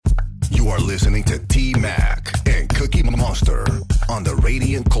You are listening to T-Mac and Cookie Monster on the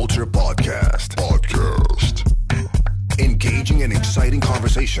Radiant Culture Podcast. Engaging in exciting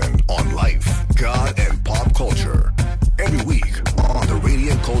conversation on life, God, and pop culture. Every week on the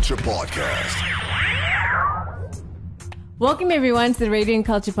Radiant Culture Podcast. Welcome everyone to the Radiant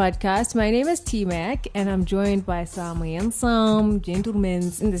Culture Podcast. My name is T-Mac and I'm joined by some handsome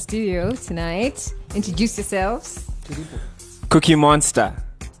gentlemen in the studio tonight. Introduce yourselves. Cookie Monster,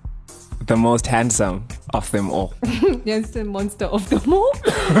 the most handsome of them all. Handsome monster of them all.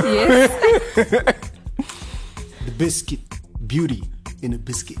 Yes. The biscuit. Beauty in a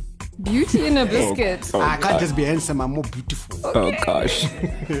biscuit. Beauty in a biscuit. I can't just be handsome, I'm more beautiful. Okay. Oh gosh.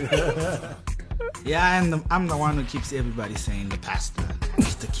 Yeah, I'm the one who keeps everybody saying the pastor,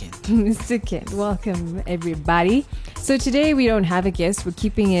 Mr. Kent. Mr. Kent, welcome everybody. So today we don't have a guest, we're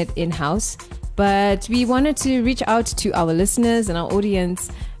keeping it in-house, but we wanted to reach out to our listeners and our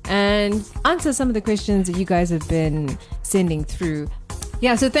audience and answer some of the questions that you guys have been sending through.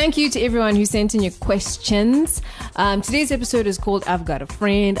 Yeah, so thank you to everyone who sent in your questions. Today's episode is called I've Got a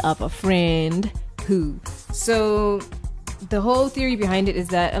Friend of a Friend Who. So the whole theory behind it is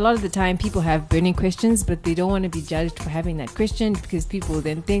that a lot of the time people have burning questions, but they don't want to be judged for having that question because people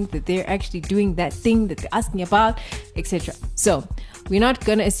then think that they're actually doing that thing that they're asking about, etc. So we're not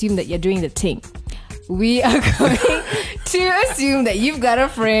going to assume that you're doing the thing. We are going to assume that you've got a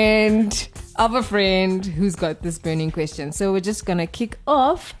friend of a friend who's got this burning question. So we're just going to kick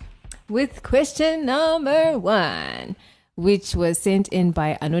off with question number 1, which was sent in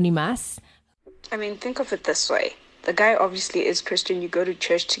by Anonymous. I mean, think of it this way. The guy obviously is Christian. You go to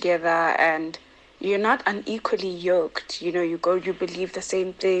church together and you're not unequally yoked. You know, you believe the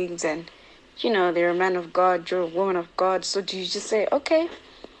same things and, you know, they're a man of God, you're a woman of God. So do you just say, okay,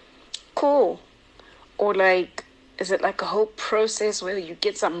 cool? Or like, is it like a whole process where you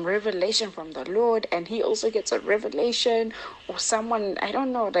get some revelation from the Lord and he also gets a revelation or someone, I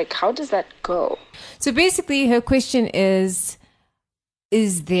don't know, like how does that go? So basically her question is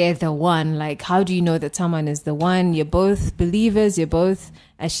there the one? Like, how do you know that someone is the one? You're both believers. You're both,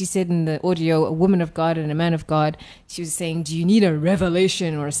 as she said in the audio, a woman of God and a man of God. She was saying, do you need a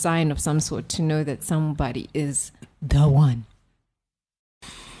revelation or a sign of some sort to know that somebody is the one?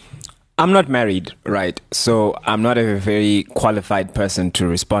 I'm not married, right? So I'm not a very qualified person to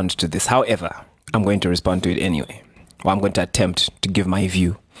respond to this. However, I'm going to respond to it anyway. Or I'm going to attempt to give my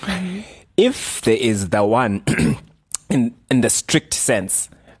view. Mm-hmm. If there is the one... in the strict sense,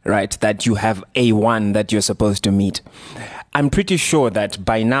 right, that you have a one that you're supposed to meet, I'm pretty sure that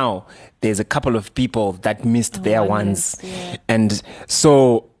by now there's a couple of people that missed their ones. Yeah. And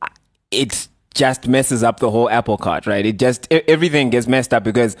so it just messes up the whole apple cart, right? It just, everything gets messed up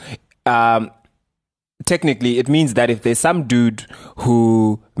because technically it means that if there's some dude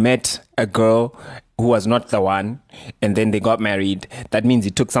who met a girl who was not the one and then they got married, that means he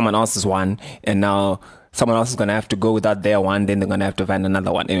took someone else's one and now someone else is going to have to go without their one, then they're going to have to find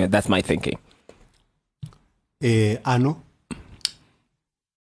another one. Anyway, that's my thinking.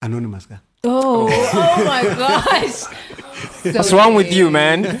 Anonymous guy. Oh my gosh. What's wrong with you,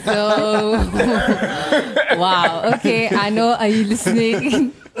 man? So, wow. Okay, I know. Are you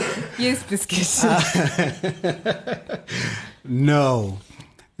listening? Yes, Biscuit. No.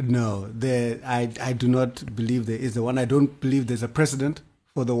 I do not believe there is the one. I don't believe there's a precedent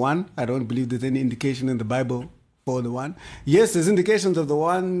for the one. I don't believe there's any indication in the Bible for the one. Yes, there's indications of the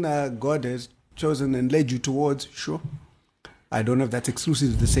one God has chosen and led you towards, sure. I don't know if that's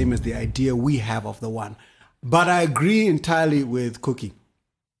exclusively the same as the idea we have of the one. But I agree entirely with Cookie.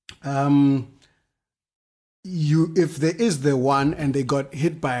 If there is the one and they got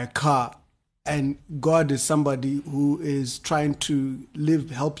hit by a car and God is somebody who is trying to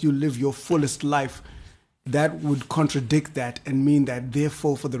help you live your fullest life, that would contradict that and mean that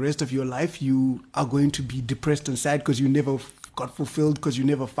therefore for the rest of your life you are going to be depressed and sad because you never got fulfilled because you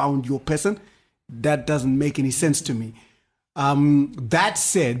never found your person. That doesn't make any sense to me. That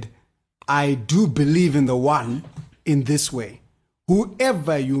said, I do believe in the one in this way.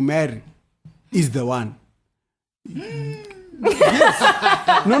 Whoever you marry is the one. Yes.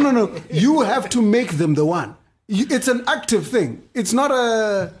 No. You have to make them the one. It's an active thing. It's not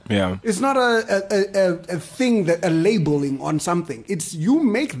a. Yeah. It's not a thing that a labeling on something. It's you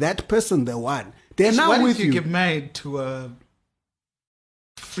make that person the one. They're now with you. You get married to a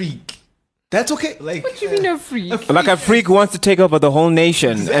freak. That's okay. Like, what do you mean a freak? Like a freak wants to take over the whole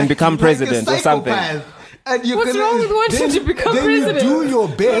nation and become president or something. And what's wrong with wanting to become president? Then you do your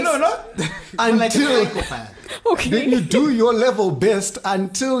best until. Okay. Then you do your level best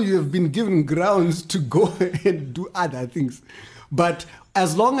until you've been given grounds to go and do other things. But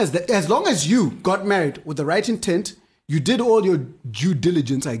as long as you got married with the right intent, you did all your due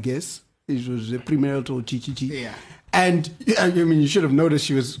diligence, I guess. It was a premarital chi. Yeah. And I mean, you should have noticed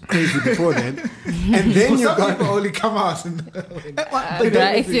she was crazy before then. And then you Some got people only come out.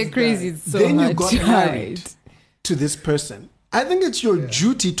 If you're crazy, it's so then you hard got to married hide. to this person. I think it's your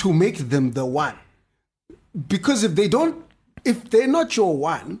duty to make them the one. Because if they're not your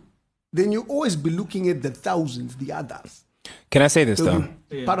one, then you always be looking at the thousands, the others. Can I say this They'll though?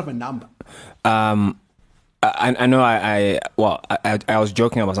 be part of a number. I know I was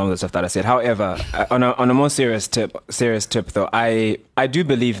joking about some of the stuff that I said. However, on a more serious tip though, I do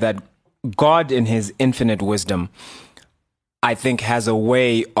believe that God in his infinite wisdom, I think, has a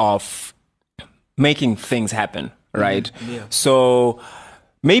way of making things happen, right? Yeah. So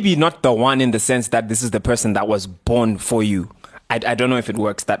maybe not the one in the sense that this is the person that was born for you. I don't know if it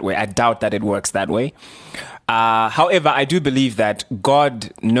works that way. I doubt that it works that way. However, I do believe that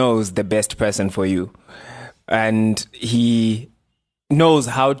God knows the best person for you. And he knows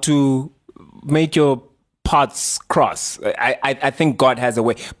how to make your paths cross. I think God has a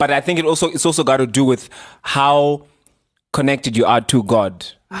way. But I think it's also got to do with how connected you are to God,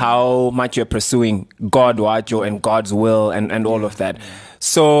 how much you're pursuing God, Wacho, and God's will and all of that.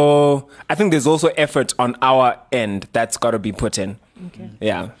 So I think there's also effort on our end that's got to be put in. Okay.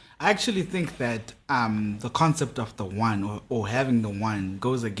 Yeah. I actually think that the concept of the one or having the one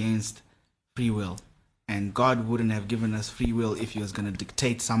goes against free will. And God wouldn't have given us free will if he was going to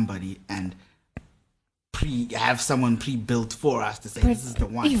dictate somebody and have someone pre-built for us to say, this is the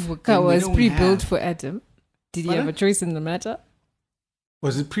one. Ivuka Then we was don't pre-built have- for Adam. Did he Pardon? have a choice in the matter?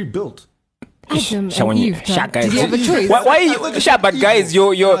 Was it pre-built? Adam and Shawan, Eve. Shaq, Did he have a choice? Why you, Shaq, but guys, your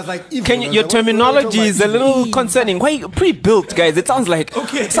was like evil. can you, your What are you terminology talking is a about? little Eve. concerning. Why pre-built, guys? It sounds like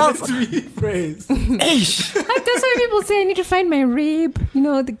sounds. Let's rephrase. Eish. That's why people say I need to find my rib. You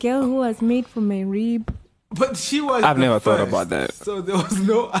know, the girl who was made for my rib. But she was I've the never thought first, about that. So there was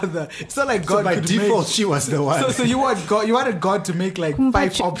no other. It's not like God So by could default, make, she was the one. so you wanted God to make like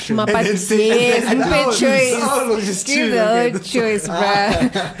 5 options. Yes, and then mpe choice. all was just Give two the whole again. choice,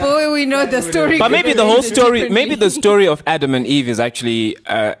 bruh. Boy, we know the story. But maybe the whole story, differently. maybe the story of Adam and Eve is actually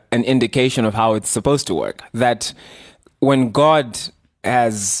an indication of how it's supposed to work. That when God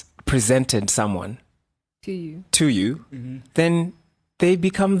has presented someone to you. to you, then they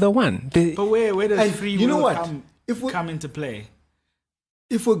become the one. But where does And free you know will what? come, If we- come into play?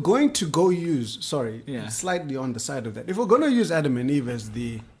 If we're going to go use, Yeah. slightly on the side of that, if we're going to use Adam and Eve as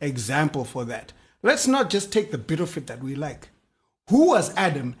the example for that, let's not just take the bit of it that we like. Who was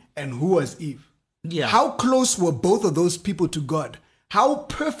Adam and who was Eve? Yeah. How close were both of those people to God? How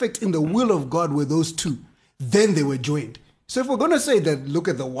perfect in the will of God were those two? Then they were joined. So if we're going to say that, look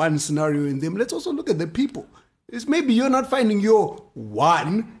at the one scenario in them, let's also look at the people. It's maybe you're not finding your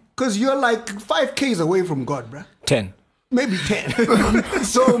one because you're like 5Ks away from God, bruh. 10. Maybe 10.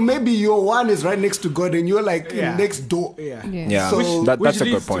 So maybe your one is right next to God and you're like Yeah. next door. Yeah. Yeah. Yeah, Which that's a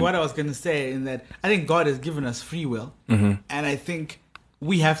leads good point. to what I was going to say in that I think God has given us free will, and I think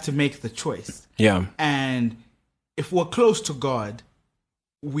we have to make the choice. Yeah. And if we're close to God,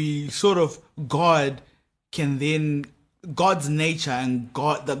 we sort of God can then God's nature and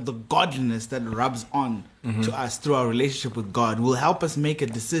God the godliness that rubs on to us through our relationship with God will help us make a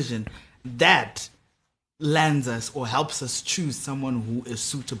decision that lands us or helps us choose someone who is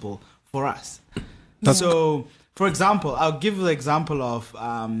suitable for us. So, for example, I'll give the example of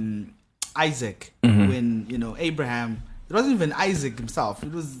Isaac when Abraham. It wasn't even Isaac himself.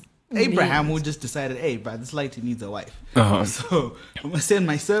 It was Abraham who just decided, hey, but this lady needs a wife. So I'm gonna send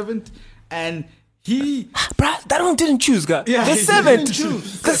my servant, and he. Bruh, that one didn't choose, God. Yeah, The he servant. didn't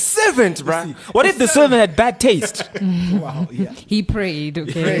choose. The servant, bruh. see, What if the servant had bad taste? Wow, yeah, He prayed,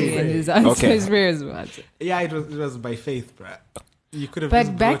 okay, prayed. and his answer, Okay. his prayers were answered. yeah. It was by faith, bruh. You could have. But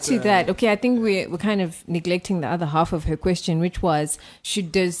just back brought, to that, okay, I think we're kind of neglecting the other half of her question, which was,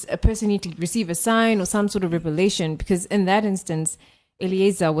 does a person need to receive a sign or some sort of revelation? Because in that instance,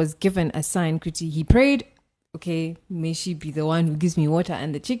 Eliezer was given a sign. He prayed, okay, may she be the one who gives me water.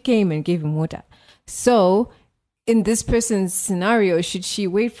 And the chick came and gave him water. So in this person's scenario, should she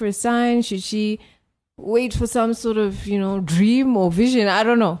wait for a sign? Should she wait for some sort of, dream or vision? I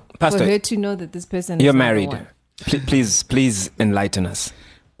don't know. Pastor, for her to know that this person You're is not the married. one. Please enlighten us.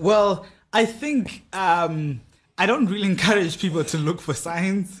 Well, I think I don't really encourage people to look for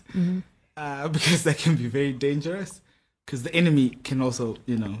signs because that can be very dangerous. Because the enemy can also,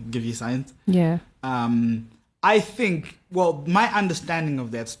 give you signs. Yeah. I think, well, my understanding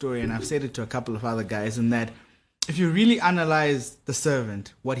of that story, and I've said it to a couple of other guys, in that if you really analyze the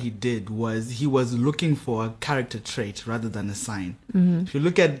servant, what he did was he was looking for a character trait rather than a sign. If you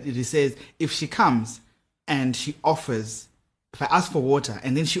look at it, he says, if she comes and she offers, if I ask for water,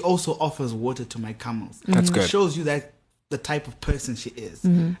 and then she also offers water to my camels, That's it good. shows you that the type of person she is,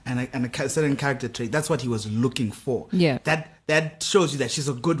 and a certain character trait. That's what he was looking for. Yeah. That shows you that she's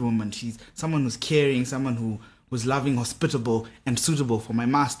a good woman. She's someone who's caring, someone who was loving, hospitable, and suitable for my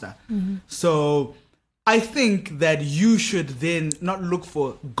master. So I think that you should then not look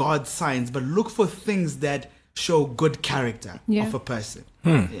for God's signs, but look for things that show good character Yeah. of a person.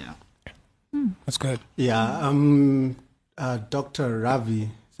 Yeah. That's good. Yeah, Dr. Ravi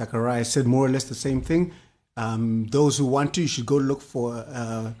Zachariah said more or less the same thing. Those who want to, you should go look for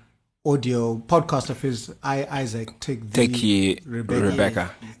audio podcast of his, Isaac, Take ye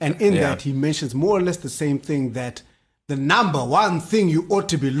Rebecca. And in Yeah. that, he mentions more or less the same thing, that the number one thing you ought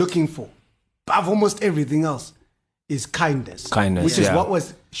to be looking for, above almost everything else, is kindness. Kindness, Which is yeah. what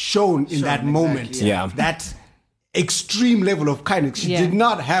was shown in that moment. exactly, yeah. That extreme level of kindness. She Yeah. did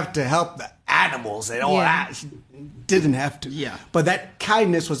not have to help the animals and all Yeah. that. She didn't have to. Yeah. But that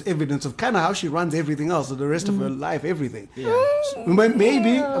kindness was evidence of kind of how she runs everything else, so the rest of her life, everything.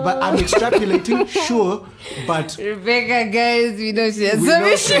 Maybe, but I'm extrapolating, sure, but Rebecca, guys, we know she has we some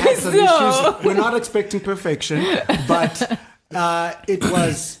know she had issues. some So. issues. We're not expecting perfection, but it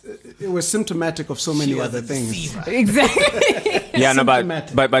was symptomatic of so many other things. Exactly. Yeah, no,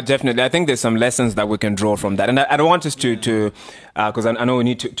 Symptomatic. but definitely, I think there's some lessons that we can draw from that, and I don't want us to because I know we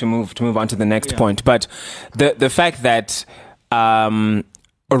need to move on to the next point. But the fact that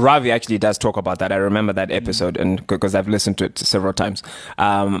Ravi actually does talk about that. I remember that episode, and because I've listened to it several times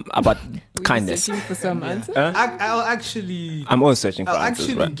about kindness. Searching for some answer. I'll actually I'm always searching for I'll answers.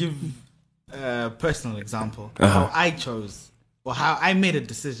 actually Right? give a personal example Uh-huh. how I chose or how I made a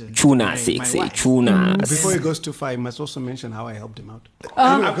decision. Tuna with my sexy, wife. tuna. Before he goes too far, I must also mention how I helped him out.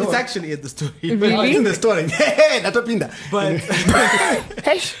 It's actually in the story. Really? Oh, it's in the story. Hey, Natopinda.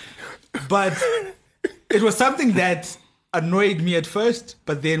 But it was something that annoyed me at first,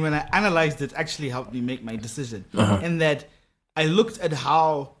 but then when I analyzed it, actually helped me make my decision. And that I looked at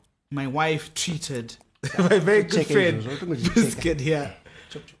how my wife treated my very good friend Biscuit here.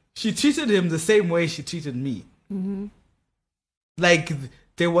 She treated him the same way she treated me. Like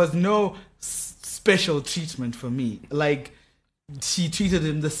there was no special treatment for me. Like she treated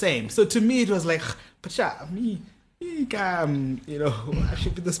him the same. So to me, it was like, but yeah, me, I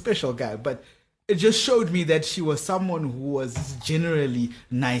should be the special guy. But it just showed me that she was someone who was generally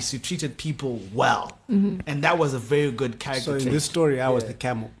nice, who treated people well, and that was a very good character. So in trait. this story, I was the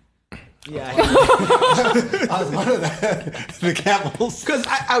camel. Yeah, I was one of the camels. because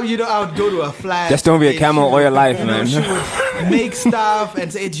I would go to a flat. Just don't be a and camel she all your would- life, you know, man. She would make stuff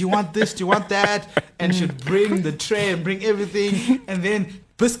and say, "Do you want this? Do you want that?" And she'd bring the tray and bring everything, and then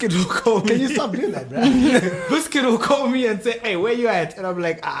Biscuit will call me. Can you stop doing that, bro? Biscuit will call me and say, "Hey, where you at?" And I'm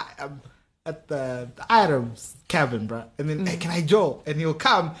like, "I'm at the Adams cabin, bro." And then, "Hey, can I Joel?" And he'll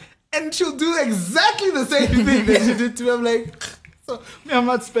come, and she'll do exactly the same thing that she did to me. I'm like, so I'm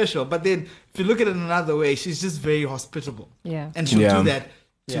not special. But then, if you look at it another way, she's just very hospitable. Yeah. And she'll Yeah. do that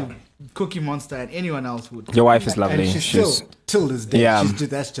to Yeah. Cookie Monster and anyone else would. Your wife is lovely. And she's still, till this day, Yeah.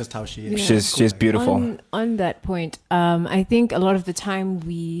 that's just how she is. She's beautiful. On that point, I think a lot of the time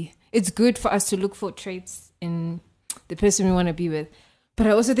it's good for us to look for traits in the person we want to be with. But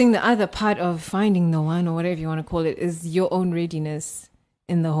I also think the other part of finding the one, or whatever you want to call it, is your own readiness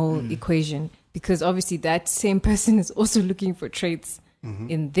in the whole equation. Because obviously that same person is also looking for traits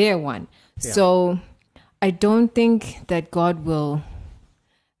in their one. Yeah. So I don't think that God will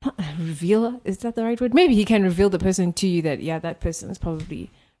reveal, is that the right word? Maybe he can reveal the person to you that, yeah, that person is probably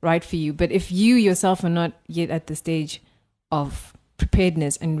right for you. But if you yourself are not yet at the stage of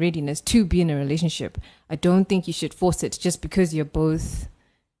preparedness and readiness to be in a relationship, I don't think you should force it just because you're both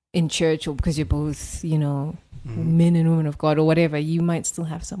in church or because you're both, men and women of God or whatever. You might still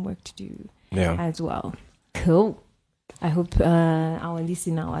have some work to do Yeah. as well. Cool. I hope our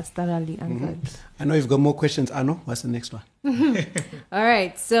listener was thoroughly answered. I know you've got more questions. Arno, what's the next one? All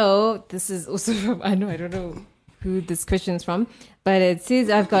right, so this is also from I don't know who this question's from, but it says,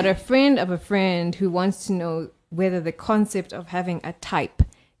 I've got a friend of a friend who wants to know whether the concept of having a type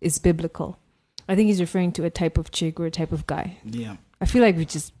is biblical. I think he's referring to a type of chick or a type of guy. Yeah. I feel like we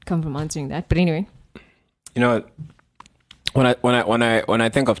just come from answering that, but anyway. You know, when I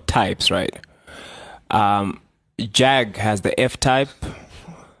think of types, right? Jag has the F type,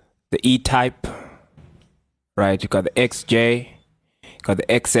 the E type, right? You got the XJ, you got the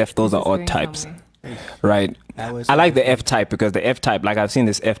XF. Those are This is all going types. somewhere. right? I was I like the F type because the F type, like I've seen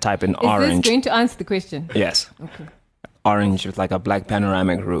this F type in Is orange. this going to answer the question? Yes. Okay. Orange with like a black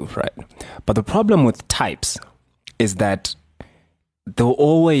panoramic roof, right? But the problem with types is that there'll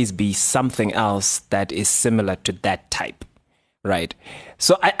always be something else that is similar to that type, right?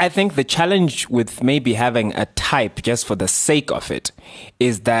 So I think the challenge with maybe having a type just for the sake of it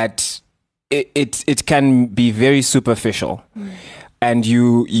is that it can be very superficial. And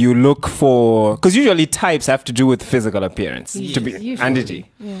you look for, because usually types have to do with physical appearance. To be Usually. Andy,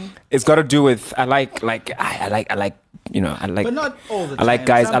 Yeah. it's got to do with I like you know I like But not all the I like time.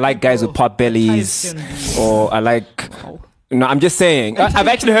 guys Some I like guys with people, pot bellies types can be- or I like no I'm just saying I've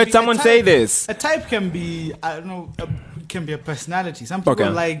actually heard someone say this. A type can be, I don't know, can be a personality. Some people Okay.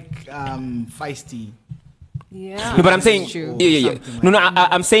 like feisty. Yeah. No, but I'm saying True. yeah. Something No,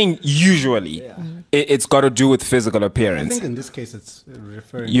 I'm saying usually it's got to do with physical I appearance. think in this case it's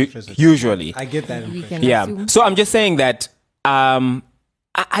referring You, to physical. usually. I get that We impression. can Yeah. assume. So I'm just saying that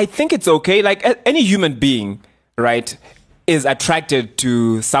I think it's okay. Like any human being, right, is attracted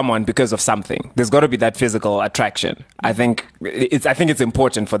to someone because of something. There's got to be that physical attraction. I think it's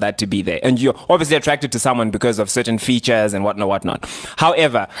important for that to be there. And you're obviously attracted to someone because of certain features and whatnot.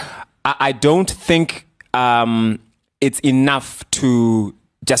 However, I don't think it's enough to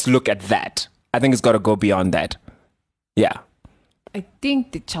just look at that. I think it's got to go beyond that. Yeah. I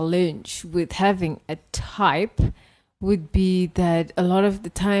think the challenge with having a type would be that a lot of the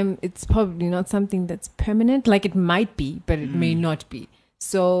time it's probably not something that's permanent. Like it might be, but it may not be.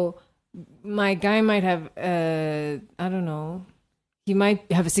 So my guy might have, I don't know, he might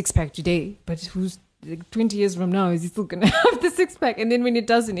have a six pack today, but who's like 20 years from now, is he still going to have the six pack? And then when it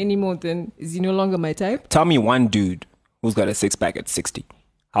doesn't anymore, then is he no longer my type? Tell me one dude who's got a six pack at 60.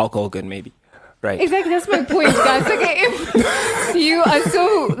 Hulk Hogan, maybe. Right. Exactly, that's my point, guys. Okay, if you are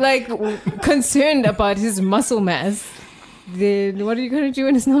so like concerned about his muscle mass, then what are you gonna do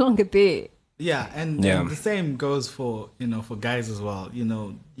when it's no longer there? Yeah, and Yeah. the same goes for for guys as well.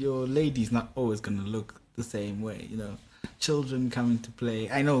 Your lady's not always gonna look the same way. Children come into play.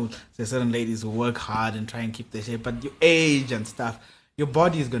 I know there's certain ladies who work hard and try and keep their shape, but your age and stuff, your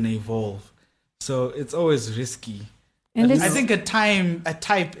body is gonna evolve. So it's always risky. And I it's- think a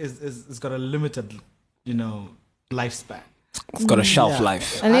type is got a limited, lifespan. It's got a shelf Yeah.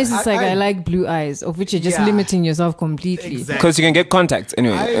 life. Unless it's like I I- like blue eyes, of which you're just Yeah. limiting yourself completely. Exactly. Because you can get contacts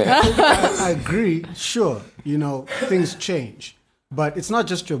anyway. I agree. Sure, things change, but it's not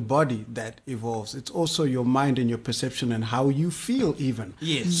just your body that evolves. It's also your mind and your perception and how you feel, even.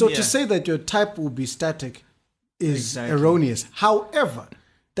 Yes, So yeah. to say that your type will be static is Exactly. erroneous. However,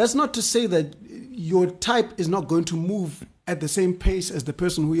 that's not to say that your type is not going to move at the same pace as the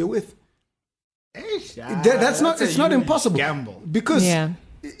person who you're with. That's not. a It's not huge impossible. Gamble. Because Yeah.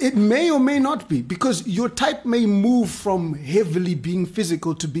 it may or may not be, because your type may move from heavily being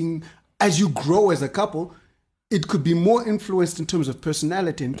physical to being, as you grow as a couple, it could be more influenced in terms of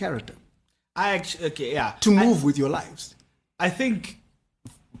personality and character to move with your lives. I think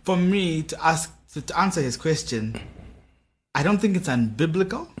for me to answer his question, I don't think it's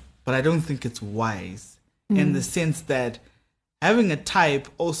unbiblical, but I don't think it's wise in the sense that having a type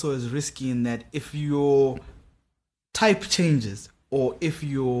also is risky in that if your type changes or if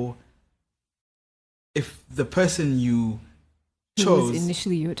the person you Who was chose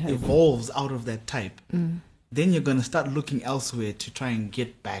initially your type. evolves out of that type, then you're going to start looking elsewhere to try and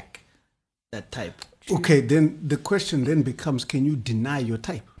get back that type. Okay, then the question then becomes, can you deny your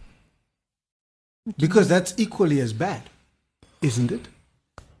type? Because that's equally as bad, isn't it?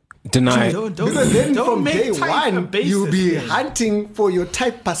 Deny. Because then don't from make day type a one, basis you'll be then. hunting for your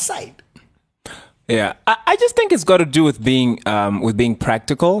type per side. Yeah, I just think it's got to do with being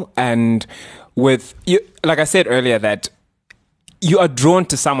practical and with you. Like I said earlier, that you are drawn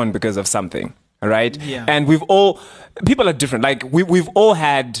to someone because of something, right? Yeah. And people are different. Like we've all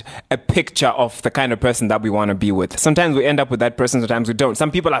had a picture of the kind of person that we want to be with. Sometimes we end up with that person, sometimes we don't.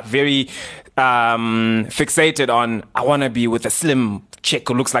 Some people are very fixated on, I want to be with a slim chick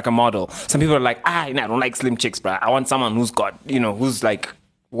who looks like a model. Some people are like, I don't like slim chicks, bro. I want someone who's got, who's like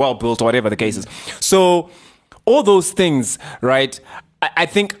well built or whatever the case is. So all those things, right, I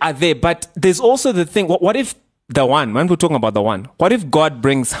think are there. But there's also the thing, what if when we're talking about the one, what if God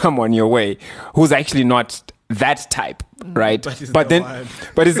brings someone your way who's actually not that type, right? But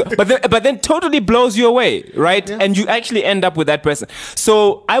then totally blows you away, right? Yeah. And you actually end up with that person.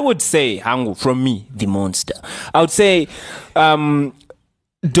 So I would say, Hangu, from me, the monster, I would say,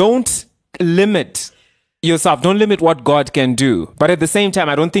 don't limit yourself. Don't limit what God can do. But at the same time,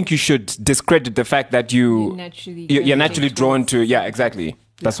 I don't think you should discredit the fact that you're naturally drawn to. Yeah, exactly.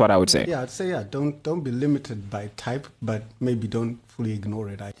 That's what I would say. Yeah, I'd say don't be limited by type, but maybe don't fully ignore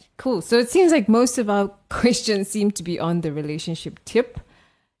it. Cool. So it seems like most of our questions seem to be on the relationship tip.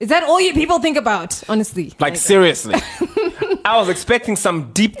 Is that all you people think about, honestly? Like seriously. I was expecting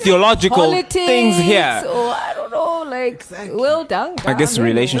some deep theological politics things here. or I don't know, like, well done. I guess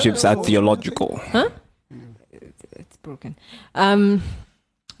relationships are theological. Huh? It's broken. All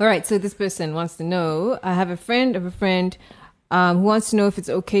right, so this person wants to know, I have a friend of a friend who wants to know if it's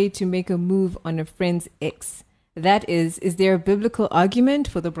okay to make a move on a friend's ex. That is there a biblical argument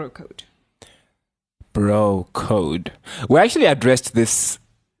for the bro code? Bro code. We actually addressed this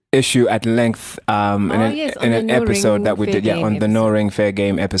issue at length in an episode that we did, on the No Ring Fair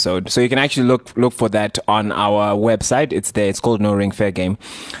Game episode. So you can actually look for that on our website. It's there. It's called No Ring Fair Game.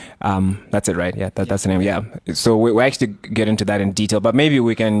 That's it, right? Yeah, that's the name. Yeah. So we actually get into that in detail, but maybe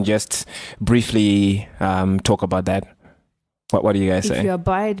we can just briefly talk about that. What do you guys say? If you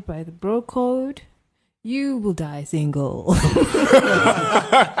abide by the bro code, you will die single.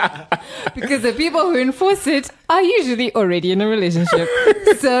 Because the people who enforce it are usually already in a relationship.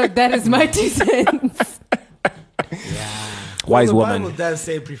 So that is my 2 cents. Wise the woman. Bible does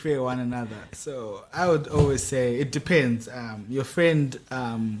say prefer one another. So I would always say it depends. Your friend,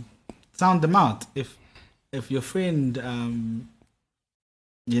 sound them out. If your friend,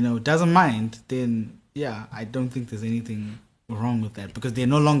 doesn't mind, then yeah, I don't think there's anything wrong with that because they're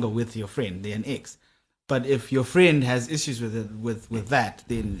no longer with your friend. They're an ex. But if your friend has issues with it, with that,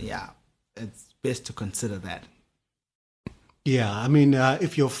 then yeah, it's best to consider that. Yeah, I mean,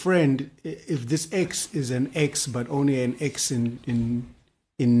 if your friend, if this ex is an ex, but only an ex in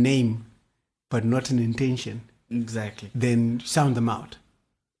name, but not in intention, exactly, then sound them out.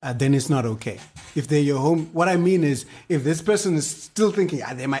 Then it's not okay. If they're your home, what I mean is, if this person is still thinking,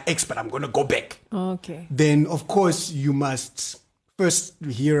 they're my ex, but I'm going to go back. Okay. Then, of course, you must first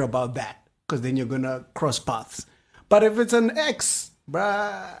hear about that, because then you're going to cross paths. But if it's an ex,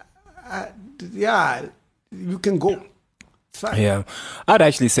 bruh, yeah, you can go. It's fine. Yeah. I'd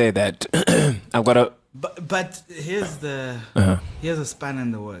actually say that I've got a... But here's here's a span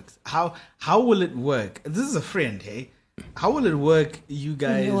in the works. How will it work? This is a friend, hey? How will it work? You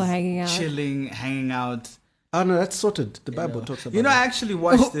guys chilling, hanging out. Oh no, that's sorted. The Bible talks about. I actually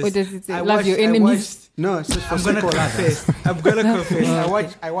watched this. What does it say? Love your enemies. No, it's just for I'm gonna confess.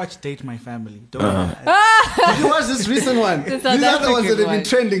 I watched Date My Family. Don't Did you watch this recent one? These are the ones that have been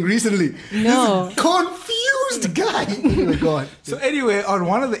trending recently. No. This confused guy. Oh my god. So anyway, on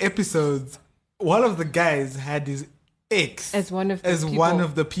one of the episodes, one of the guys had his ex as one of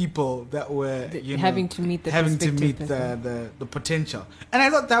the people that were having to meet the potential, and I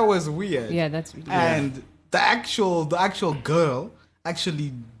thought that was weird. Yeah, that's really and weird. The actual girl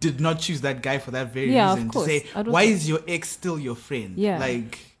actually did not choose that guy for that very reason. To say, why is your ex still your friend?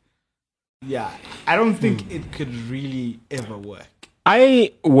 Yeah, I don't think it could really ever work.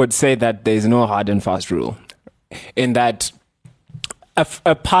 I would say that there's no hard and fast rule, in that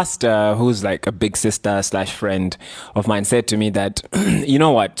a pastor who's like a big sister / friend of mine said to me that, you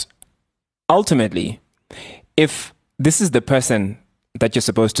know what, ultimately, if this is the person that you're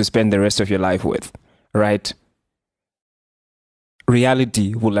supposed to spend the rest of your life with, right,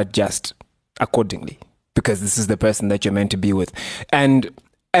 reality will adjust accordingly, because this is the person that you're meant to be with. And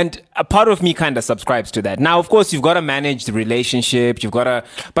a part of me kind of subscribes to that. Now, of course, you've got to manage the relationship, but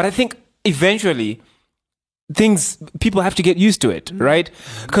I think eventually people have to get used to it, right?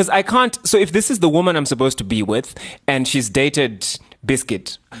 Because I can't. So if this is the woman I'm supposed to be with, and she's dated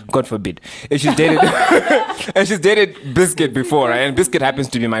Biscuit, God forbid, if she's dated and she's dated Biscuit before, right? And Biscuit happens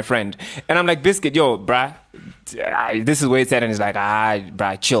to be my friend, and I'm like, Biscuit, yo, bruh, this is where it's at, and he's like,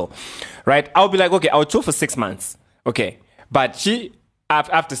 bruh, chill, right? I'll be like, okay, I'll chill for 6 months, okay, but she.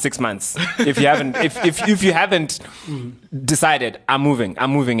 After 6 months, if you haven't decided, I'm moving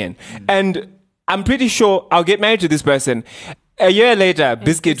in, and I'm pretty sure I'll get married to this person. A year later,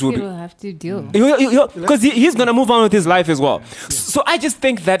 Biscuit will have to deal, because he's gonna move on with his life as well. Yeah. So I just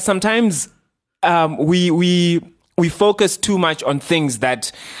think that sometimes we focus too much on things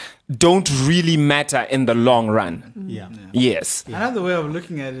that don't really matter in the long run. Yeah. Yes. Yeah. Another way of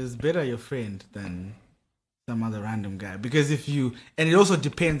looking at it is better your friend than some other random guy, because and it also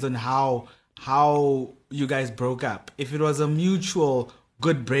depends on how you guys broke up. If it was a mutual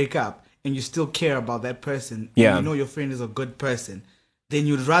good breakup and you still care about that person, and you know your friend is a good person, then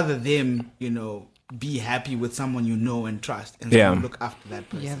you'd rather them, be happy with someone you know and trust, and look after that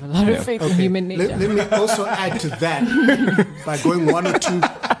person. You have a lot of faith in human nature. Let me also add to that by going one or two.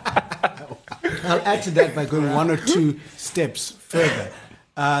 I'll add to that by going one or two steps further.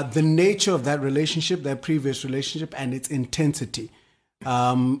 The nature of that relationship, that previous relationship, and its intensity.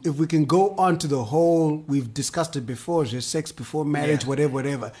 If we can go on to the whole, we've discussed it before, just sex before marriage,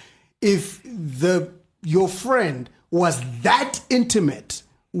 whatever. If your friend was that intimate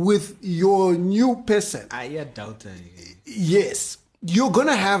with your new person, I doubt it. yes, you're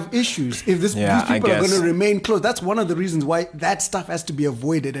gonna have issues if these people are gonna remain close. That's one of the reasons why that stuff has to be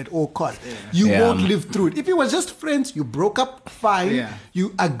avoided at all costs. You won't live through it. If it was just friends, you broke up, fine. Yeah.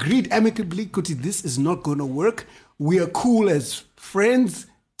 You agreed amicably, Kuti, this is not gonna work. We are cool as friends,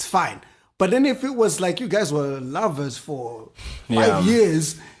 it's fine. But then if it was like you guys were lovers for 5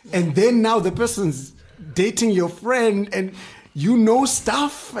 years, and then now the person's dating your friend and you know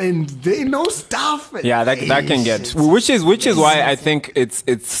stuff and they know stuff. Yeah, that can get, which is why I think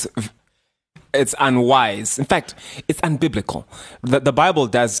it's unwise. In fact, it's unbiblical. The Bible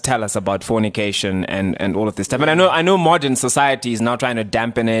does tell us about fornication and all of this stuff. And I know modern society is now trying to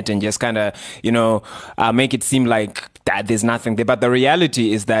dampen it and just kind of, make it seem like that there's nothing there. But the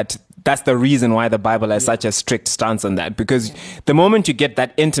reality is that that's the reason why the Bible has such a strict stance on that. Because the moment you get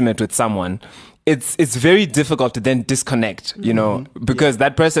that intimate with someone, it's very difficult to then disconnect, because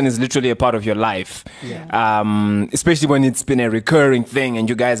that person is literally a part of your life. Especially when it's been a recurring thing and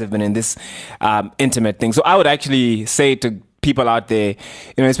you guys have been in this intimate thing. So I would actually say to people out there,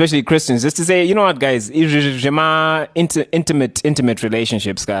 especially Christians, just to say, you know what, guys, intimate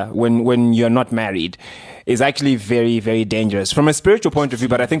relationships, when you're not married, is actually very, very dangerous from a spiritual point of view,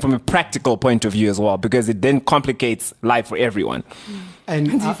 but I think from a practical point of view as well, because it then complicates life for everyone.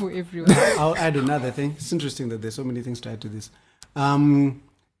 And For everyone. I'll add another thing. It's interesting that there's so many things to add to this.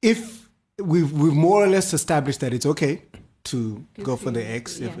 If we've more or less established that it's okay to go for the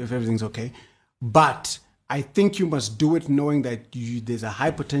ex if everything's okay, but I think you must do it knowing that there's a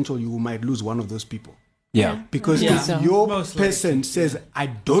high potential you might lose one of those people. Yeah. Because if your person says, I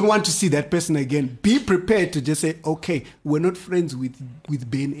don't want to see that person again, be prepared to just say, okay, we're not friends with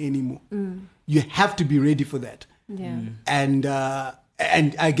Ben anymore. You have to be ready for that. Yeah. And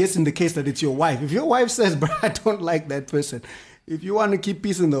I guess in the case that it's your wife, if your wife says, bro, I don't like that person, if you want to keep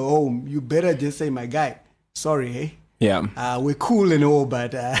peace in the home, you better just say, my guy, sorry, hey? Yeah. We're cool and all,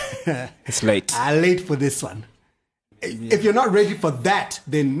 but it's late. I'm late for this one. If you're not ready for that,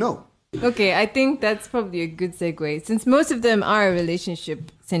 then no. Okay, I think that's probably a good segue. Since most of them are relationship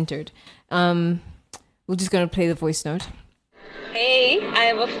centered, we're just going to play the voice note. Hey, I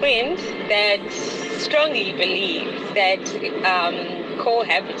have a friend that strongly believes that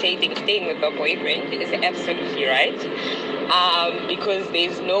cohabitating, staying with a boyfriend is absolutely right. Because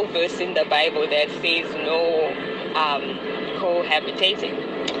there's no verse in the Bible that says no cohabitating.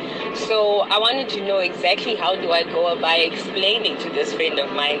 So I wanted to know exactly how do I go about explaining to this friend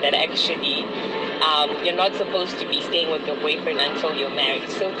of mine that actually you're not supposed to be staying with your boyfriend until you're married.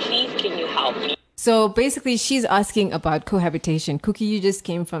 So please, can you help me? So basically, she's asking about cohabitation. Cookie, you just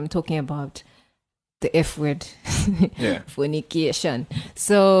came from talking about the F word, fornication.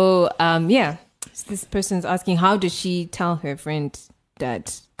 So, this person's asking, how does she tell her friend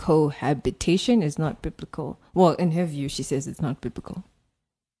that cohabitation is not biblical? Well, in her view, she says it's not biblical.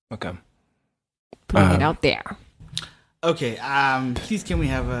 Okay. Putting it out there. Okay, please can we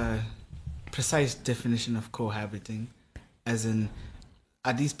have a precise definition of cohabiting? As in,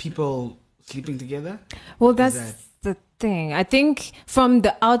 are these people sleeping together? Well, that's the thing. I think from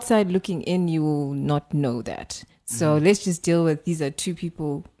the outside looking in, you will not know that. So let's just deal with these are two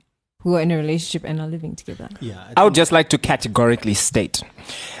people who are in a relationship and are living together. Yeah, I would just like to categorically state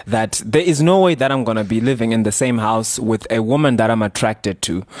that there is no way that I'm going to be living in the same house with a woman that I'm attracted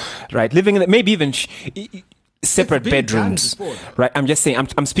to, right? Living in maybe even separate bedrooms, right? I'm just saying,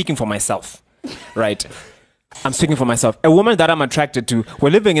 I'm speaking for myself, right? I'm speaking for myself. A woman that I'm attracted to, we're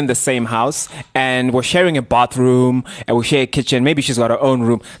living in the same house and we're sharing a bathroom and we share a kitchen. Maybe she's got her own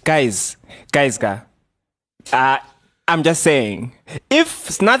room. Guys, I'm just saying,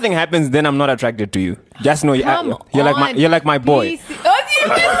 if nothing happens, then I'm not attracted to you. Just know you're like my boy.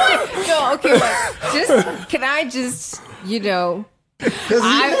 No, okay, can I just,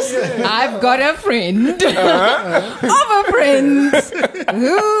 I've got a friend of a friend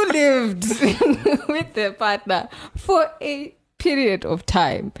who lived with their partner for a period of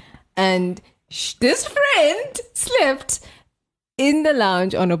time. And this friend slept in the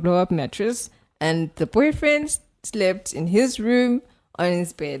lounge on a blow-up mattress, and the boyfriend slept in his room on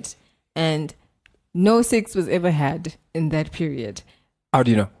his bed, and no sex was ever had in that period. How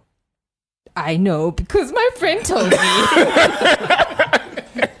do you know? I know because my friend told me.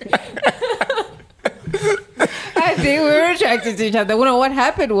 And they were attracted attracted to each other. Well, what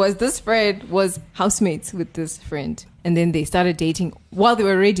happened was this friend was housemates with this friend, and then they started dating while they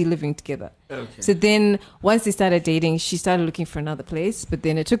were already living together. Okay. So then once they started dating, she started looking for another place, but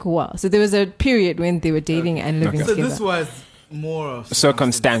then it took a while. So there was a period when they were dating and living So together. this was more of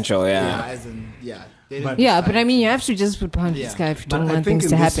Circumstantial, yeah. as in, yeah. But- But I mean, you have to just put behind this Yeah. guy if you But don't I want think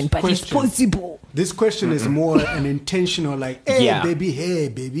things in to this happen. But it's question- possible. This question is more an intentional, like, hey, Yeah. baby, hey,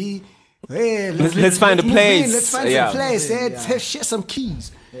 baby. Hey, Let's find a move in, place. Let's find Yeah. some place. Hey, Yeah. share some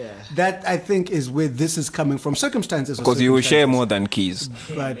keys. Yeah. That, I think, is where this is coming from. Circumstances. are Because you will share circumstances. more than keys.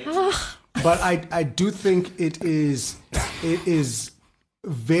 But I do think it is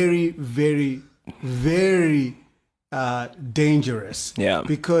very, very, very dangerous. Yeah.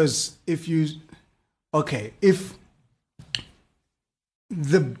 Because if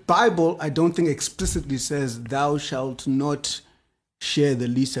the Bible, I don't think explicitly says thou shalt not share the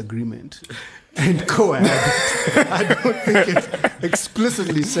lease agreement and cohabit. I don't think it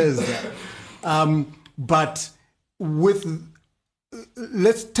explicitly says that. But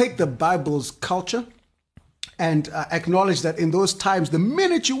let's take the Bible's culture and acknowledge that in those times, the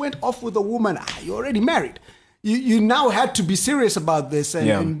minute you went off with a woman, you're already married. You now had to be serious about this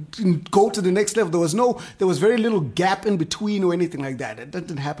and go to the next level. There was very little gap in between or anything like that. It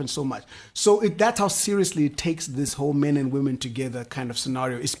didn't happen so much. So that's how seriously it takes this whole men and women together kind of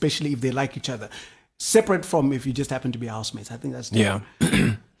scenario, especially if they like each other. Separate from if you just happen to be housemates. I think that's different.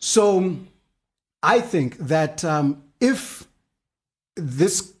 Yeah. So I think that if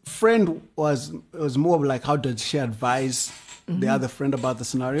this friend was more like how did she advise the other friend about the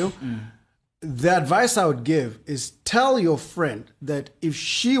scenario, the advice I would give is tell your friend that if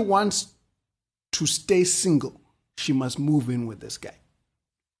she wants to stay single, she must move in with this guy.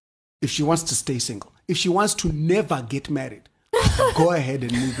 If she wants to stay single, if she wants to never get married, go ahead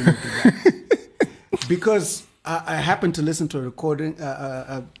and move in with the guy. Because I happened to listen to a recording,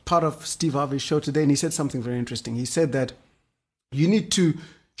 part of Steve Harvey's show today, and he said something very interesting. He said that you need to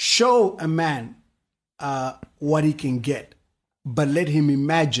show a man what he can get, but let him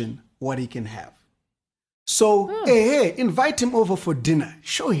imagine what he can have. So, hey, invite him over for dinner.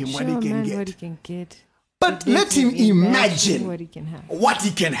 Show him what he can get. What he can get. But let him imagine what he can have. what he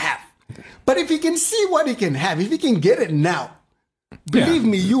can have. But if he can see what he can have, if he can get it now, believe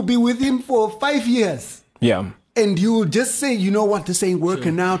me, you'll be with him for 5 years. Yeah. And you just say, you know what, this ain't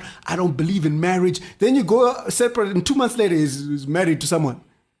working out. I don't believe in marriage. Then you go separate, and 2 months later, he's married to someone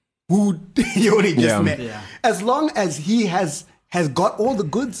who he only just met. Yeah. As long as he has got all the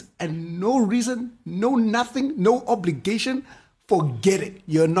goods and no reason, no nothing, no obligation, forget it.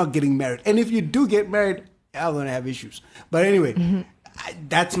 You're not getting married. And if you do get married, I'm going to have issues. But anyway,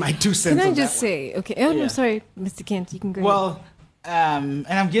 that's my 2 cents. Can I on just that one. say, okay, oh, Yeah. no, sorry, Mr. Kent, you can go ahead. Well, and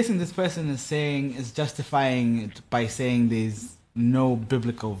I'm guessing this person is justifying it by saying there's no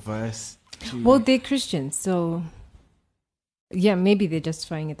biblical verse. Well, they're Christians, so yeah, maybe they're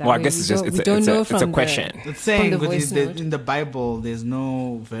justifying it that Well, I way. guess We it's just don't- we it's don't know a from the- question. It's saying the but voice the- note. in the Bible, there's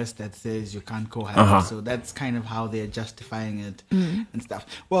no verse that says you can't cohabit. Uh-huh. So that's kind of how they're justifying it and stuff.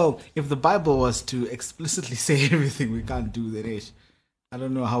 Well, if the Bible was to explicitly say everything we can't do, then I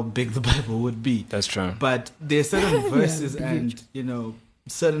don't know how big the Bible would be. That's true. But there's certain verses and,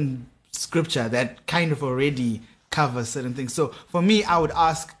 certain scripture that kind of already covers certain things. So for me, I would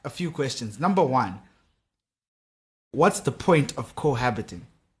ask a few questions. Number one, what's the point of cohabiting?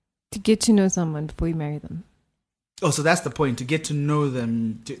 To get to know someone before you marry them. Oh, so that's the point, to get to know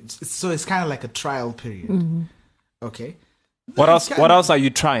them. So it's kind of like a trial period. Okay. What else are you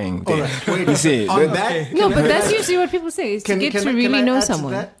trying there? You see, On that, No, but that's usually what people say, is to get to really know add to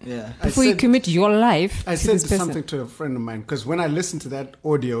someone. that? Yeah. Before you commit your life I to said this person. something to a friend of mine because when I listened to that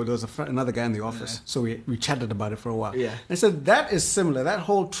audio, there was another guy in the office, so we chatted about it for a while. Yeah. I said that is similar. That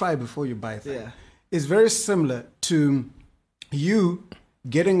whole try before you buy thing Yeah. is very similar to you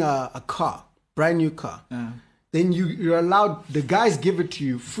getting a car, brand new car. Then you're allowed. The guys give it to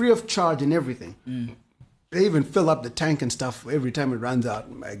you free of charge and everything. They even fill up the tank and stuff every time it runs out,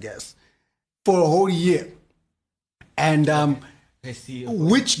 I guess, for a whole year. And I see.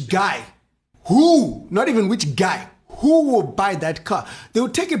 which guy, who will buy that car? They will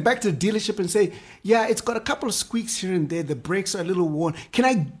take it back to the dealership and say, yeah, it's got a couple of squeaks here and there. The brakes are a little worn. Can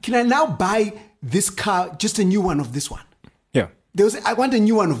I now buy this car, just a new one of this one? yeah. They will say, I want a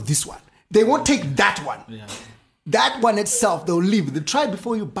new one of this one. They won't take that one. Yeah. That one itself, they'll leave. The try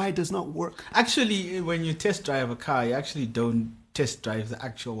before you buy does not work. Actually, when you test drive a car, you actually don't test drive the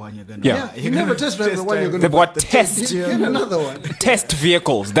actual one you're gonna. Yeah. You never test drive the one you're going They've to got test Get another one. test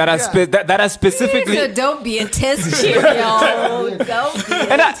vehicles that are that are specifically. So don't be a test tube, yo. Don't be a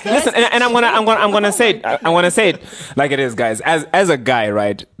And test listen, and I'm gonna say it. I want to say it like it is, guys. As a guy,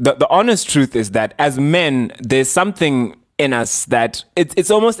 right? The honest truth is that as men, there's something in us that it's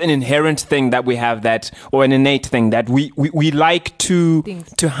almost an inherent thing that we have, that, or an innate thing that we like to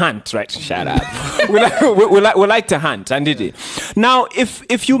hunt, right? Shut up. we like to hunt, and now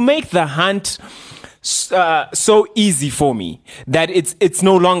if you make the hunt so easy for me that it's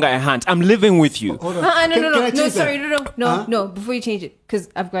no longer a hunt, I'm living with you. Hold on. No, Can I change that? no. Before you change it, because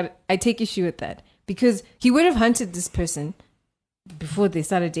I take issue with that, because he would have hunted this person before they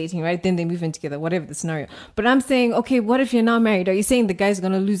started dating, right? Then they move in together, whatever the scenario. But I'm saying, okay, what if you're now married? Are you saying the guy's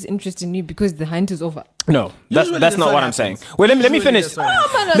gonna lose interest in you because the hunt is over? No, Usually that's that's not what what I'm happens. saying. Well, let me Usually finish. that's what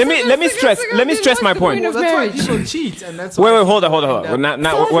happens. Let me stress my point. Of That's why marriage. people cheat, and that's Wait, why hold on.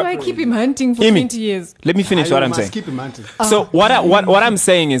 So how do I keep him hunting for Hear me. 20 years? Let me finish what I'm must saying. keep him hunting. So what I'm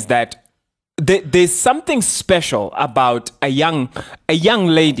saying is that there's something special about a young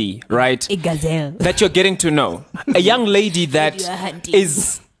lady, right? A gazelle. That you're getting to know. A young lady that You're hunting.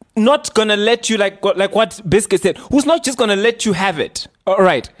 is not gonna let you, like what Biscuit said, who's not just gonna let you have it. All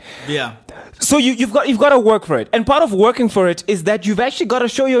right. Yeah. So you've got to work for it, and part of working for it is that you've actually got to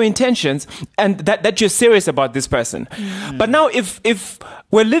show your intentions and that you're serious about this person. But now, if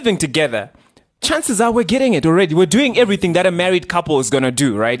we're living together, chances are we're getting it already. We're doing everything that a married couple is gonna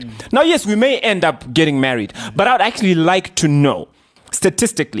do, right? Now, yes, we may end up getting married, but I'd actually like to know,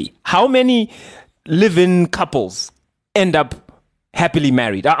 statistically, how many live-in couples end up happily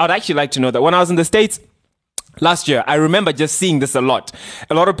married. I'd actually like to know that. When I was in the States last year, I remember just seeing this a lot.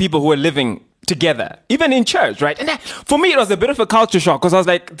 A lot of people who were living together, even in church, right? And that, for me, it was a bit of a culture shock, because I was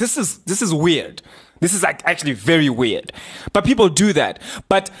like, this is weird. This is actually very weird. But people do that.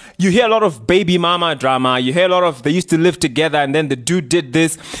 But you hear a lot of baby mama drama. You hear a lot of, they used to live together and then the dude did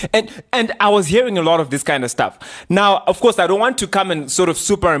this. And I was hearing a lot of this kind of stuff. Now, of course, I don't want to come and sort of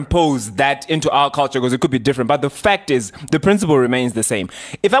superimpose that into our culture, because it could be different. But the fact is, the principle remains the same.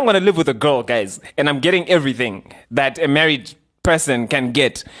 If I'm going to live with a girl, guys, and I'm getting everything that a married person can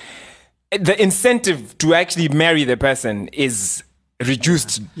get, the incentive to actually marry the person is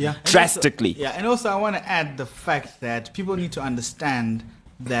reduced drastically. And also I want to add the fact that people need to understand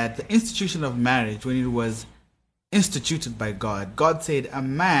that the institution of marriage, when it was instituted by God, God said a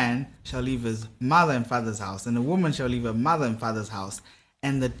man shall leave his mother and father's house, and a woman shall leave her mother and father's house,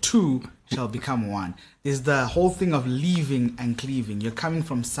 and the two shall become one. There's the whole thing of leaving and cleaving. You're coming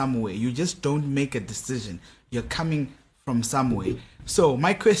from somewhere. You just don't make a decision. You're coming from somewhere. So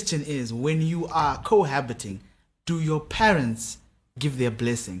my question is, when you are cohabiting, do your parents give their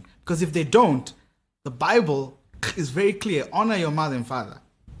blessing? Because if they don't, the Bible is very clear: honor your mother and father.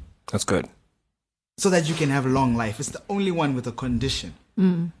 That's good. So that you can have a long life. It's the only one with a condition.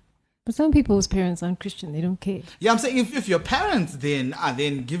 But some people's parents aren't Christian. They don't care. Yeah, I'm saying if your parents then are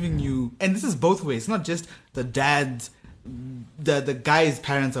then giving you, and this is both ways, not just the dad's, the guy's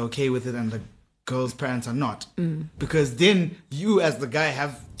parents are okay with it and the girl's parents are not. Because then you as the guy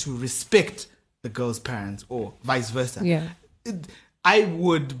have to respect the girl's parents, or vice versa. Yeah. I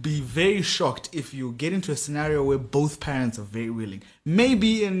would be very shocked if you get into a scenario where both parents are very willing.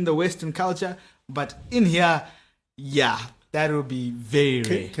 Maybe in the Western culture, but in here, yeah, that would be very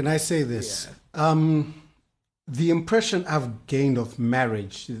rare. Can I say this? The impression I've gained of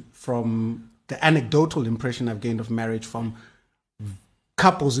marriage, from the anecdotal impression I've gained of marriage from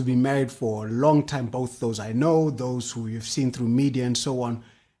couples who've been married for a long time, both those I know, those who you've seen through media and so on,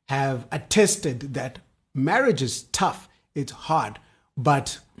 have attested that marriage is tough. It's hard,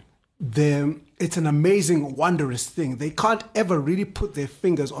 but it's an amazing, wondrous thing. They can't ever really put their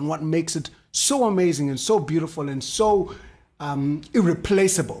fingers on what makes it so amazing and so beautiful and so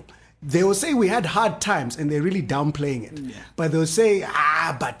irreplaceable. They will say we had hard times, and they're really downplaying it. Yeah. But they'll say,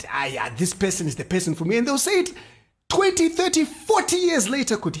 this person is the person for me. And they'll say it 20, 30, 40 years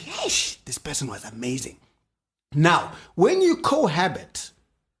later, this person was amazing. Now, when you cohabit,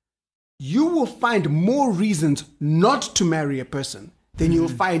 you will find more reasons not to marry a person than you'll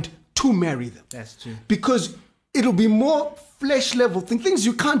find to marry them. That's true. Because it'll be more flesh level things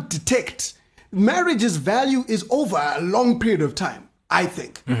you can't detect. Marriage's value is over a long period of time, I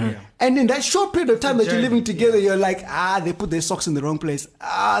think. Yeah. And in that short period of time that you're living together, you're like, they put their socks in the wrong place.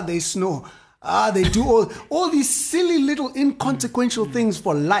 They snore. They do all these silly little inconsequential things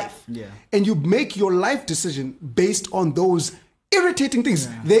for life. Yeah. And you make your life decision based on those irritating things.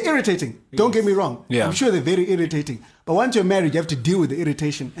 Yeah. They're irritating. Don't get me wrong. Yeah. I'm sure they're very irritating. But once you're married, you have to deal with the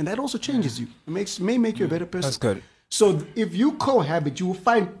irritation. And that also changes you. It may make you a better person. That's good. So if you cohabit, you will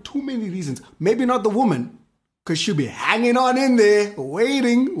find too many reasons. Maybe not the woman, because she'll be hanging on in there,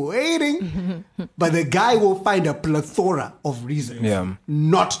 waiting. But the guy will find a plethora of reasons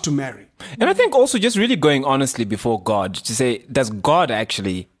not to marry. And I think also just really going honestly before God to say, does God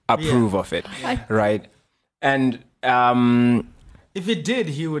actually approve of it? Right? And if it did,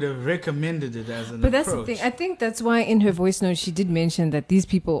 he would have recommended it as an But approach. that's the thing. I think that's why in her voice note, she did mention that these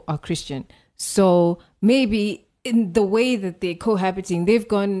people are Christian. So maybe in the way that they're cohabiting, they've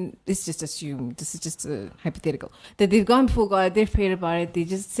gone, let's just assume, this is just a hypothetical, that they've gone before God, they've prayed about it, they're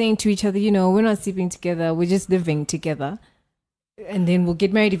just saying to each other, you know, we're not sleeping together, we're just living together. And then we'll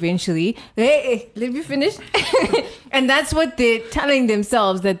get married eventually. Hey, let me finish. And that's what they're telling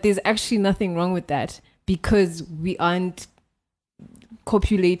themselves, that there's actually nothing wrong with that because we aren't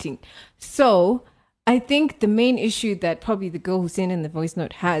copulating. So I think the main issue that probably the girl who sent in the voice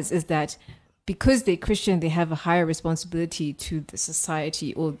note has is that because they're Christian, they have a higher responsibility to the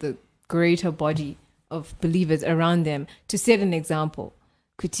society or the greater body of believers around them to set an example.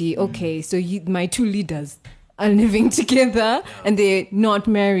 Kuti, okay, so my two leaders are living together and they're not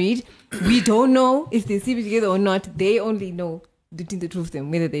married. We don't know if they're sleeping together or not. They only know between the two of them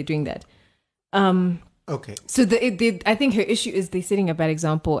whether they're doing that. Okay. So I think her issue is they're setting a bad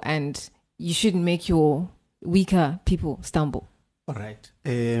example, and you shouldn't make your weaker people stumble. All right.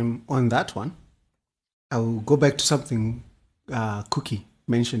 On that one, I will go back to something Cookie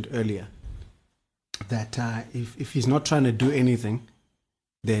mentioned earlier. That if he's not trying to do anything,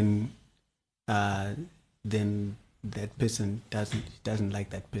 then that person doesn't like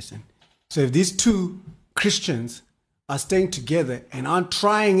that person. So if these two Christians are staying together and aren't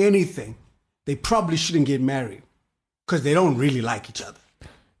trying anything, they probably shouldn't get married because they don't really like each other.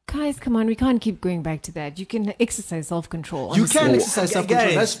 Guys, come on, we can't keep going back to that. You can exercise self-control. You honestly. can exercise self-control.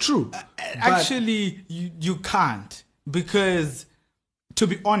 Guys, That's true. Actually, you can't, because to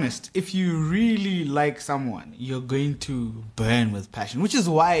be honest, if you really like someone, you're going to burn with passion, which is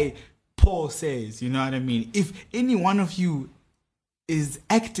why Paul says, you know what I mean? If any one of you is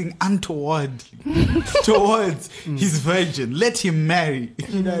acting untoward towards his virgin, let him marry.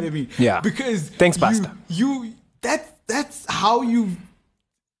 You know what I mean? Yeah. Because Thanks, Pastor. That's how you.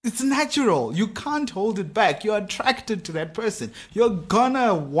 It's natural. You can't hold it back. You're attracted to that person. You're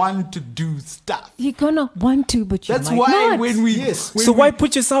gonna want to do stuff. You're gonna want to, but you That's might why not. when we So why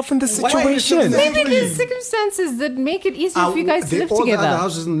put yourself in this situation? Maybe there's circumstances that make it easier for you guys to live all the other together.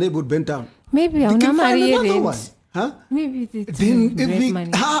 houses in the neighborhood burnt down. Maybe You I'm can not find another married. one. Huh? Maybe they Then if rent we-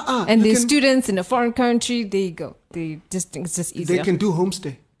 money. you And they're can- students in a foreign country. There you go. It's just easier. They can do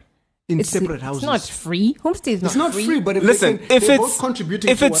homestay in separate houses. It's not free. Homestay is It's not free, but if Listen, they if they're it's both contributing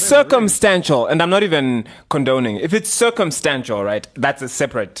if to it's whatever, circumstantial, and I'm not even condoning, if it's circumstantial, right, that's a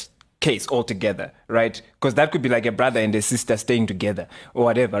separate case altogether, right? Because that could be like a brother and a sister staying together or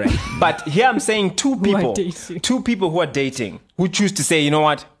whatever, right? But here I'm saying two people who are dating, who choose to say, you know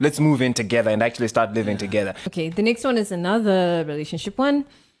what, let's move in together and actually start living together. Okay, the next one is another relationship one.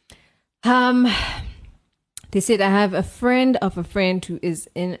 They said, I have a friend of a friend who is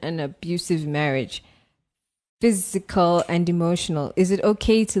in an abusive marriage, physical and emotional. Is it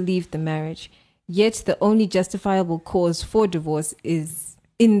okay to leave the marriage? Yet the only justifiable cause for divorce is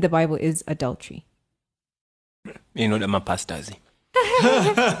in the Bible is adultery. You know, my pastors.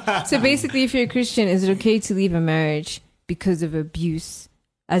 So basically, if you're a Christian, is it okay to leave a marriage because of abuse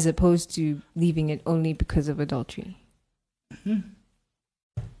as opposed to leaving it only because of adultery?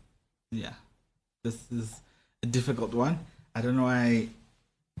 Yeah, this is a difficult one. I don't know why.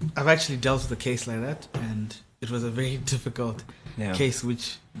 I've actually dealt with a case like that, and it was a very difficult case,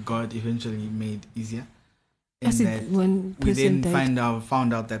 which God eventually made easier. As In in that one we person then died.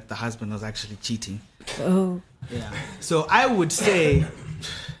 found out that the husband was actually cheating. Oh, Yeah. So I would say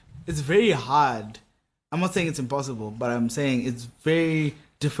it's very hard. I'm not saying it's impossible, but I'm saying it's very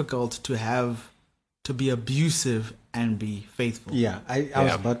difficult to be abusive and be faithful. Yeah, I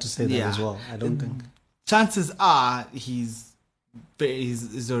was about to say that as well. I don't think. Chances are he's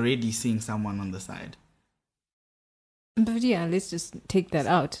already seeing someone on the side. but yeah, let's just take that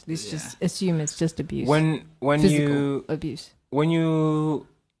out. Let's just assume it's just abuse. When Physical abuse.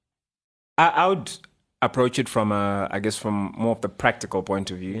 I would approach it from from more of the practical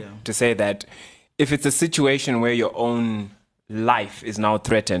point of view, to say that if it's a situation where your own life is now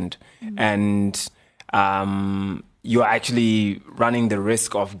threatened and you're actually running the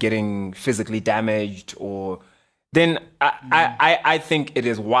risk of getting physically damaged, then I think it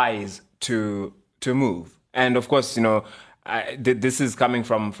is wise to move. And of course, you know, this is coming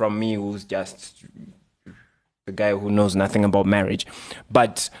from me, who's just the guy who knows nothing about marriage.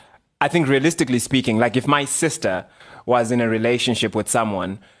 But I think realistically speaking, like if my sister was in a relationship with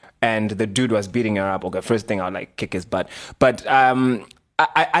someone and the dude was beating her up, okay, first thing I'd like kick his butt. But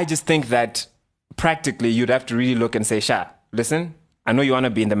I just think that practically you'd have to really look and say, Sha, listen, I know you want to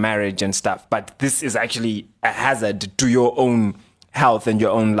be in the marriage and stuff, but this is actually a hazard to your own health and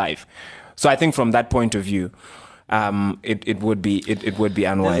your own life. So I think from that point of view, it would be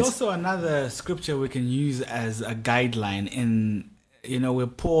unwise. There's also another scripture we can use as a guideline in, where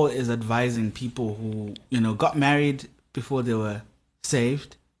Paul is advising people who, got married before they were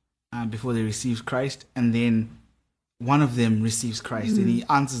saved, before they received Christ, and then one of them receives Christ, and he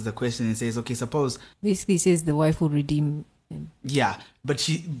answers the question and says, okay, suppose... Basically says the wife will redeem him. Yeah, but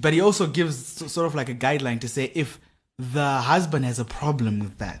he also gives sort of like a guideline to say if the husband has a problem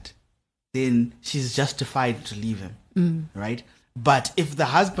with that, then she's justified to leave him, right? But if the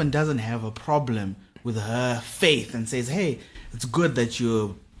husband doesn't have a problem with her faith and says, hey, it's good that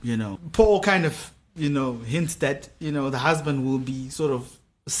you're, Paul kind of, hints that, the husband will be sort of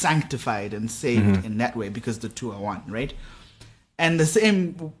sanctified and saved in that way because the two are one, right? And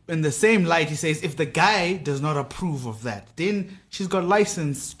in the same light, he says, if the guy does not approve of that, then she's got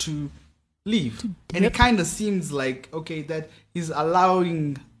license to leave. And it kind of seems like, okay, that he's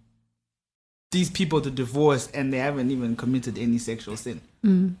allowing these people to divorce and they haven't even committed any sexual sin,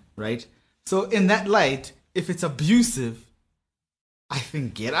 right? So in that light, if it's abusive, I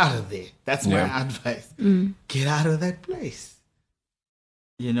think get out of there. That's my advice. Get out of that place.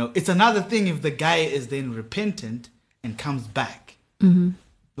 It's another thing if the guy is then repentant and comes back.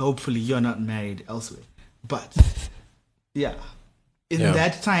 Hopefully you're not married elsewhere. But in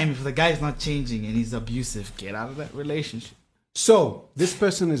that time, if the guy is not changing and he's abusive, get out of that relationship. So this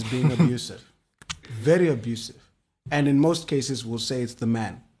person is being abusive, very abusive. And in most cases, we'll say it's the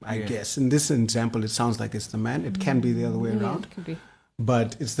man, I guess. In this example, it sounds like it's the man. It can be the other way around, It could be.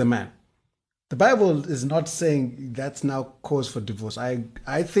 but it's the man. The Bible is not saying that's now cause for divorce.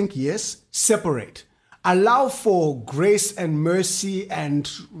 I think, yes, separate. Allow for grace and mercy and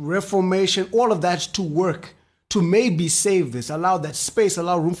reformation, all of that to work, to maybe save this. Allow that space,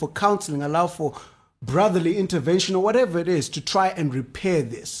 allow room for counseling, allow for brotherly intervention or whatever it is to try and repair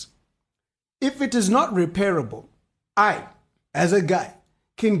this. If it is not repairable, I, as a guy,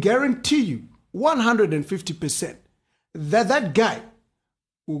 can guarantee you 150% that that guy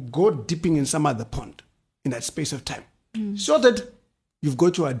will go dipping in some other pond in that space of time. So that you've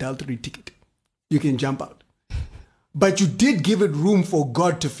got your adultery ticket. You can jump out. But you did give it room for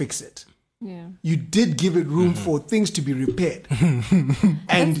God to fix it. Yeah. You did give it room for things to be repaired.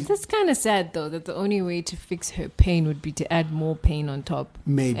 And That's kind of sad, though, that the only way to fix her pain would be to add more pain on top.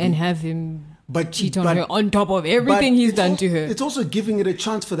 Maybe. And have him cheat on but- her on top of everything he's it's done also, to her. It's also giving it a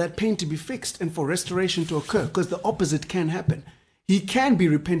chance for that pain to be fixed and for restoration to occur, because the opposite can happen. He can be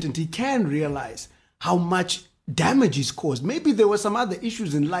repentant. He can realize how much damage he's caused. Maybe there were some other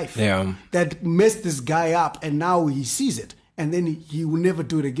issues in life that messed this guy up, and now he sees it, and then he will never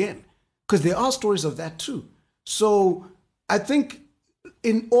do it again. Because there are stories of that too. So I think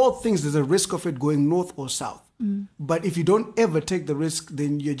in all things, there's a risk of it going north or south. But if you don't ever take the risk,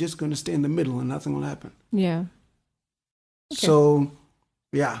 then you're just going to stay in the middle and nothing will happen. Yeah. So,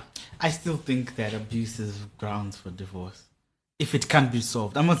 yeah. I still think that abuse is grounds for divorce if it can't be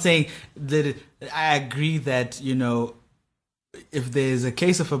solved. I'm not saying that I agree that, if there's a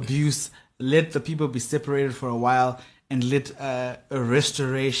case of abuse, let the people be separated for a while and let a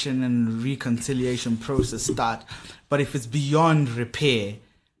restoration and reconciliation process start. But if it's beyond repair,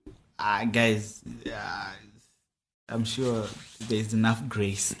 guys, I'm sure there's enough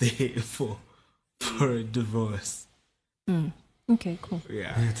grace there for a divorce. Okay, cool.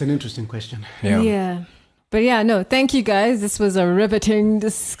 Yeah. It's an interesting question. Yeah. But yeah, no, thank you guys. This was a riveting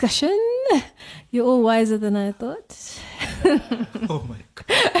discussion. You're all wiser than I thought. Oh my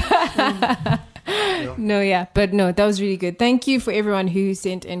God. No, yeah. But no, that was really good. Thank you for everyone who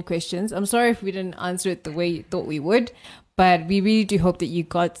sent in questions. I'm sorry if we didn't answer it the way you thought we would, but we really do hope that you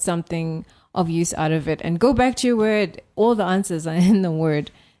got something of use out of it. And go back to your word. All the answers are in the word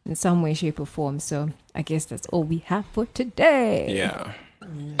in some way, shape, or form. So I guess that's all we have for today. Yeah.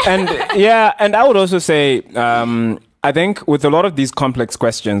 And I would also say, I think with a lot of these complex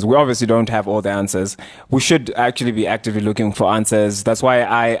questions, we obviously don't have all the answers. We should actually be actively looking for answers. That's why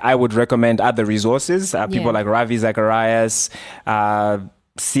I would recommend other resources, people like Ravi Zacharias,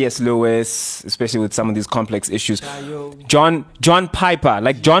 C.S. Lewis, especially with some of these complex issues. John Piper.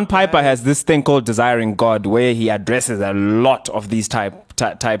 Like John Piper has this thing called Desiring God, where he addresses a lot of these type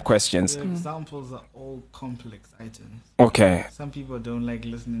questions. The examples are all complex items. Okay. Some people don't like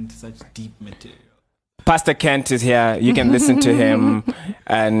listening to such deep material. Pastor Kent is here. You can listen to him.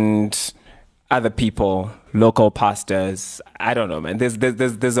 and other people, local pastors. I don't know, man.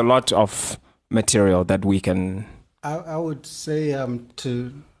 There's a lot of material that we can. I would say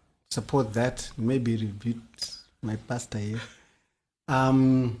to support that, maybe repeat my pastor here.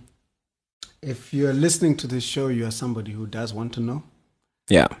 If you're listening to this show, you are somebody who does want to know.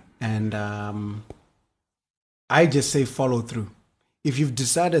 Yeah. And I just say follow through. If you've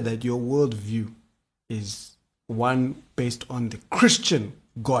decided that your worldview is one based on the Christian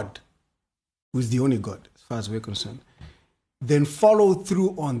God, who is the only God as far as we're concerned, then follow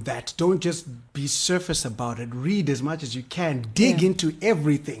through on that. Don't just be surface about it. Read as much as you can. Dig into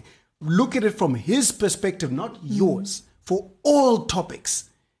everything. Look at it from his perspective, not yours, for all topics.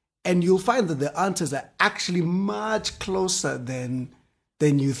 And you'll find that the answers are actually much closer than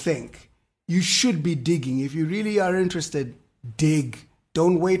you think. You should be digging. If you really are interested, dig.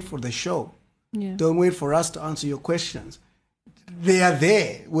 Don't wait for the show. Yeah. Don't wait for us to answer your questions. They are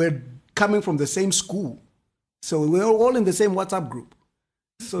there. We're coming from the same school. So we're all in the same WhatsApp group.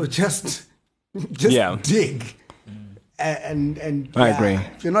 So just dig. And I agree.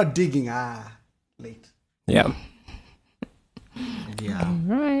 If you're not digging, late. Yeah. Yeah. All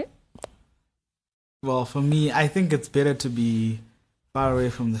right. Well, for me, I think it's better to be far away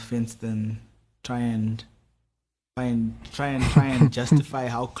from the fence than try and justify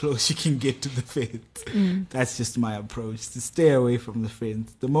how close you can get to the fence. That's just my approach, to stay away from the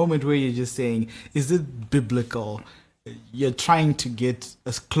fence. The moment where you're just saying, is it biblical? You're trying to get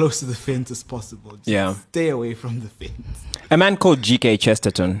as close to the fence as possible. Just stay away from the fence. A man called G.K.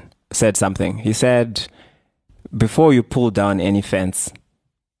 Chesterton said something. He said, before you pull down any fence,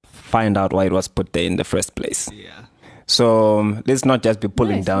 find out why it was put there in the first place. Yeah. So let's not just be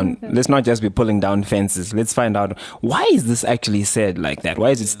pulling down. Let's not just be pulling down fences. Let's find out, why is this actually said like that?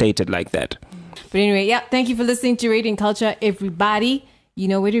 Why is it stated like that? But anyway, thank you for listening to Radiant Culture, everybody. You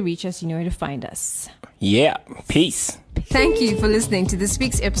know where to reach us. You know where to find us. Yeah. Peace. Thank you for listening to this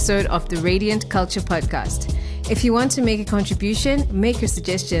week's episode of the Radiant Culture Podcast. If you want to make a contribution, make a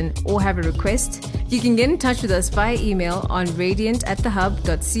suggestion, or have a request, you can get in touch with us via email on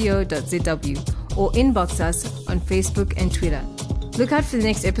radiant@thehub.co.zw or inbox us on Facebook and Twitter. Look out for the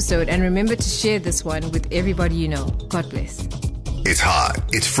next episode and remember to share this one with everybody you know. God bless. It's hot,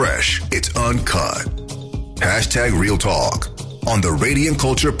 it's fresh, it's uncut. #Real Talk on the Radiant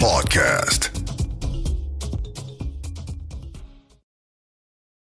Culture Podcast.